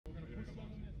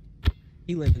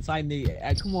He live inside me.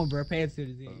 Come on, bro. Pass to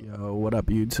the ZEN. Yo, what up,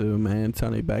 YouTube, man?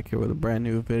 Tony back here with a brand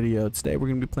new video. Today we're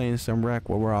gonna be playing some wreck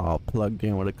where we're all plugged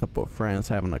in with a couple of friends,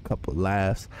 having a couple of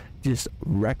laughs, just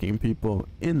wrecking people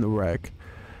in the wreck.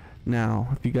 Now,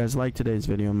 if you guys like today's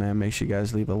video, man, make sure you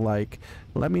guys leave a like.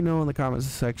 Let me know in the comments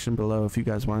section below if you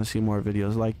guys want to see more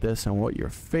videos like this and what your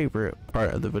favorite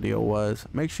part of the video was.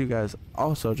 Make sure you guys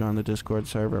also join the Discord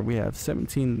server. We have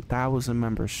 17,000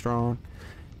 members strong,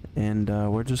 and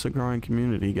we're just a growing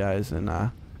community, guys, and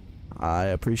I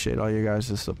appreciate all you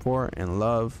guys' support and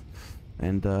love,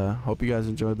 and hope you guys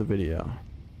enjoyed the video.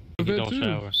 He don't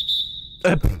shower.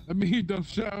 I mean, he don't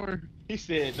shower. He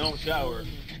said don't shower.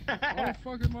 Why the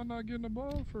fuck am I not getting the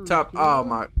ball first? Top. Oh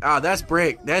my. Oh, that's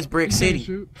brick. That's brick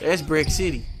city. That's brick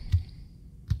city.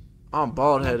 I'm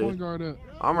bald headed.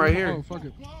 I'm right here. Oh, fuck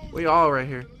it. We all right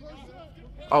here.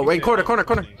 Oh wait, corner.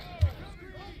 That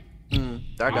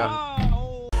guy.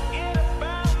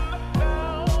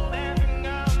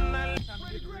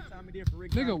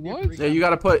 Nigga, what? Yeah, you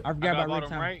gotta put. I forgot about Rick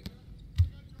time. Right.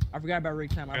 I forgot about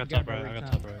Rick time. I forgot about Rick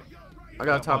time. I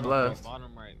got top left.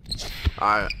 Bottom right.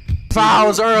 Alright.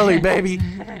 Fouls early, baby.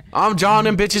 I'm John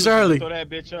them bitches early. Throw that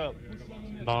bitch up.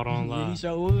 Bottom line. He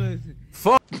sure was.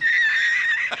 Fuck.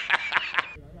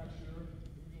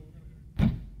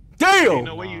 Damn. Ain't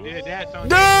no way you did that, Tony.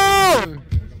 Damn.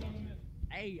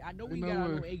 Hey, I know we got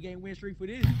a 8-game win streak for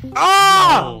this.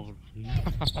 Ah!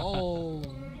 Oh.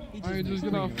 I ain't just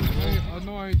get off. I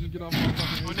know I ain't just get off.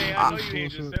 I know you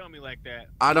ain't just tell me like that.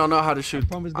 I don't know how to shoot.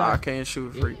 I God, can't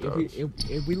shoot free throws.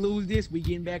 If we lose this, we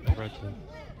getting back.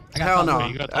 Hell no.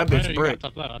 That bitch brick.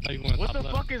 What the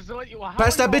fuck is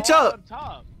Pass that bitch up.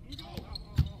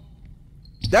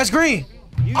 That's green.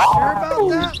 You sure about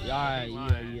that?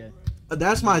 Yeah.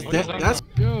 That's my. That's.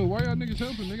 Yo, why y'all niggas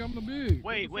helping? Nigga, I'm the big.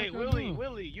 Wait,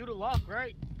 Willie, you the lock,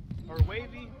 right? Or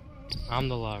Wavy? I'm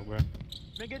the lock, bro.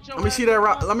 Let me see that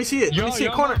rock. Let me see it. Let me see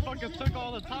a corner. Y'all motherfuckers took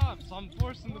all the tops. I'm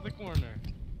forced into the corner.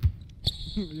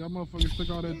 Y'all motherfuckers took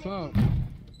all that top.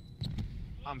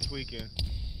 I'm tweaking.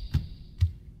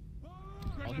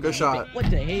 Good shot. What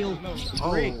the hell?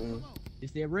 Oh.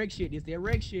 It's that wreck shit. It's that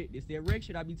wreck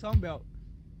shit I be talking about.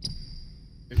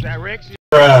 Is that wreck shit?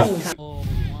 Oh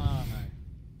my.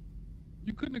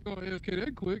 You couldn't have gone AFK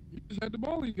that quick. You just had the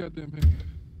ball in your goddamn hand.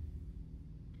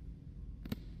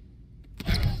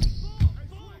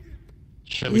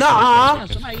 Nah,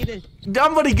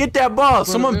 I'm gonna get that ball.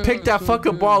 Someone pick that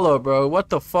fucking ball up, bro. What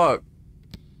the fuck?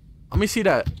 Let me see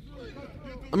that.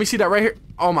 Let me see that right here.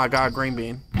 Oh my god, green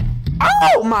bean.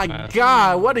 Oh my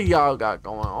god, what do y'all got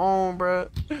going on, bro?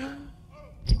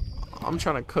 I'm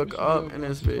trying to cook up in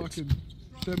this bitch.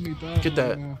 Get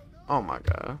that. Oh my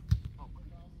god.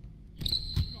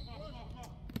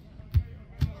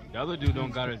 The other dude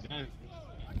don't got his gun.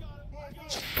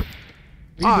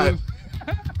 Alright.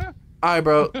 Alright,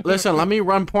 bro. Listen, let me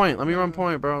run point. Let me run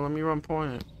point, bro. Let me run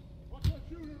point.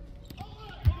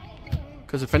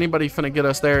 Because if anybody finna get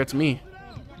us there, it's me.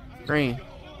 Green.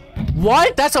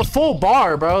 What? That's a full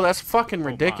bar, bro. That's fucking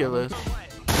ridiculous. I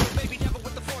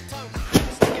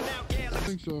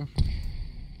think so.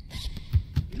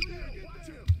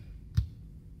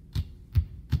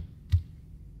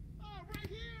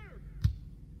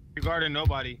 Regarding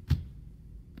nobody.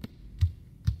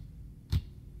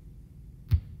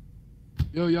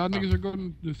 Yo, y'all niggas are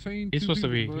going the same. He's supposed to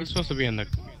be in the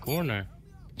corner.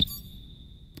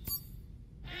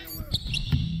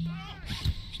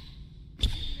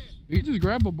 He just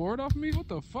grabbed a board off me? What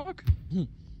the fuck?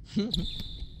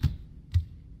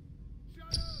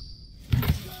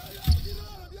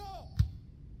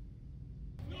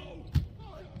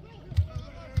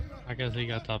 I guess he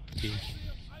got top key.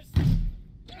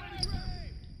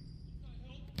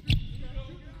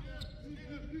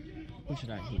 Who should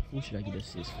I hit? Who should I get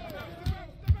assist for?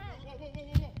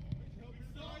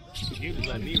 You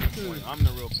let me point. I'm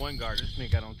the real point guard. This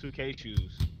nigga got on 2K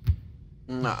shoes.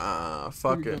 Nah,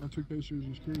 fuck it. Ain't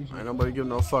Ain't nobody give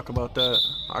no fuck about that.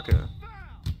 I can.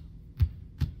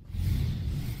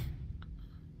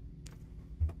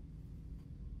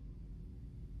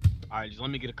 Alright, just let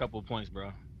me get a couple of points,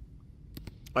 bro.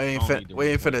 We ain't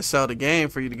finna sell the game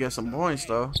for you to get some points,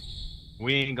 though.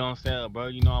 We ain't gonna sell, bro.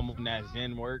 You know I'm moving that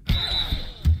ZEN work.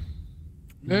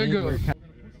 There you go.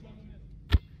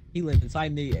 He live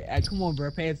inside me. Come on, bro.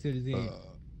 Pass to the ZEN.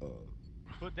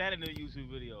 Put that in the YouTube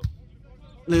video.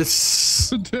 This.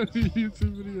 Put that in the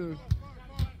YouTube video.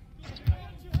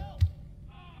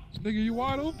 Nigga, you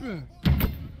wide open.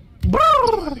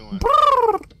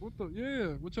 What the?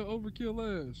 Yeah, what's your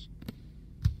overkill ass?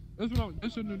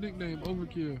 That's your new nickname,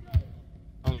 Overkill.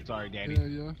 I'm sorry, Daddy.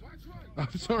 Yeah.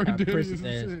 I'm sorry, Daddy. Is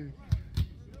insane.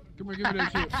 Come here, give me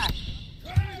that shit.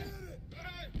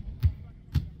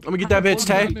 Let me get that bitch,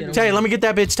 Tay. Tay, let me get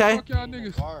that bitch, Tay. Fuck y'all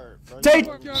niggas. Tay.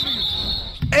 Fuck y'all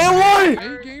niggas. And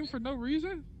one. A game for no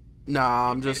reason? Nah,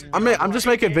 I'm just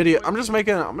making video. I'm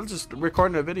just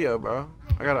recording a video, bro.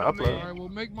 I gotta upload. Alright, well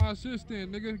make my assist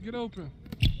then, nigga. Get open.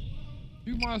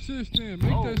 Do my assist then.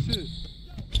 Make that shit.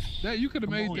 That you could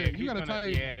have made that. You gotta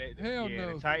tighten. Hell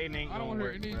no. I don't want to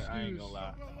hear any excuse.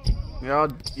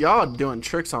 Y'all doing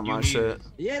tricks on my shit.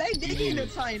 Yeah, they digging the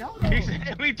tight. He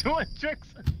said we doing tricks.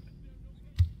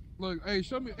 Look, hey,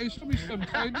 show me something,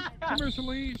 Clayton. Come here,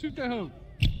 Celine. Shoot that hoe.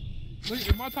 Look,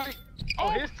 is my tight? Oh,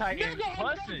 his tight end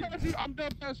busting. I'm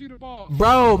done passing you the ball.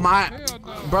 Bro,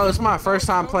 no. it's my first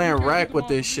time playing rec with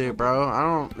this shit,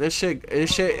 bro. This shit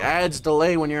adds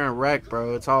delay when you're in rec,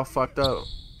 bro. It's all fucked up.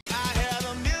 I had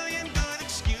a million good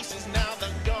excuses. Now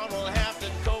the gun will have to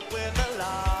cope with the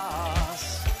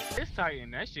loss. His tight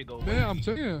end, that shit go. Man, I'm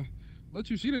telling you. Let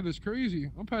you see that it's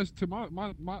crazy. I'm passing to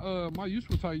my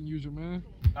useful Titan user, man.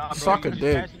 Nah, bro, Suck a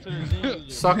dick.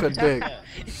 Suck a dick.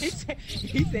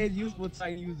 He said useful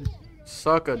tight user.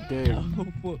 Suck a dick. Oh,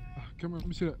 fuck. Come here, let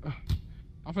me see that.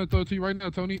 I'm finna throw it to you right now,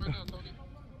 Tony.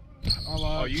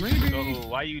 Oh, you so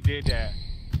why you did that?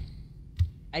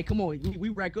 Hey, come on. We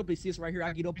rack up assists right here.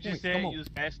 I get up You points. just Come said on. you was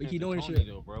passing We keep to doing Tony shit.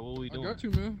 though, bro. What we doing? I got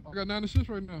you, man. I got 9 assists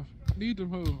right now. I need them,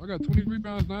 ho. I got 20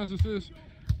 rebounds, 9 assists.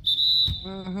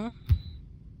 Wow.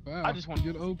 I just want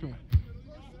to get open.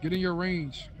 Get in your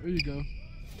range. There you go.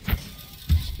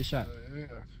 Good shot. Yeah.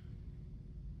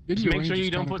 Just make sure you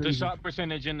don't put the shot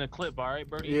percentage in the clip, alright,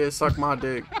 bro? Yeah, suck my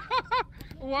dick.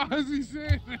 Why is he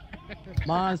saying that?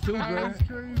 Mine's too, bro. That's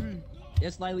crazy.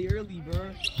 It's slightly early, bro.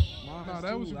 Mine's Nah,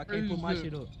 that was too. some I can't put my crazy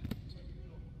shit up.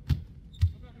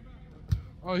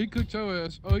 Oh, he cooked your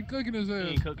ass. Oh, he cooking his ass. He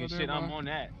ain't cooking Oh, shit. never I'm mind. on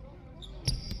that.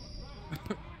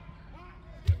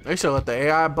 They should let the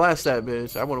AI blast that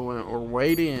bitch. I would've went or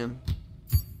weighed in.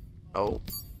 Oh.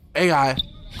 AI.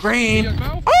 Green. Hey, your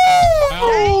mouth.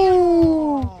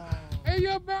 Oh! Hey,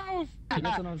 your mouth.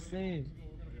 That's what I'm saying.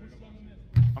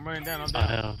 I'm running down. I'm down.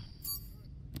 Hell.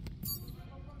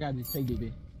 Gotta just take it,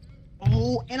 bitch.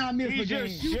 Oh, and I missed He again.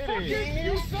 just You shit fucking, it.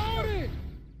 you sold it.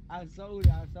 I sold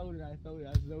it.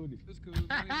 It's cause it's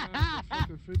 99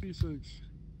 fucking 56.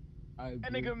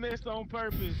 That nigga missed on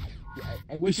purpose.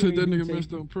 He said that nigga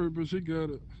missed on purpose. He got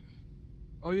it.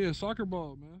 Oh yeah, soccer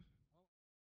ball, man.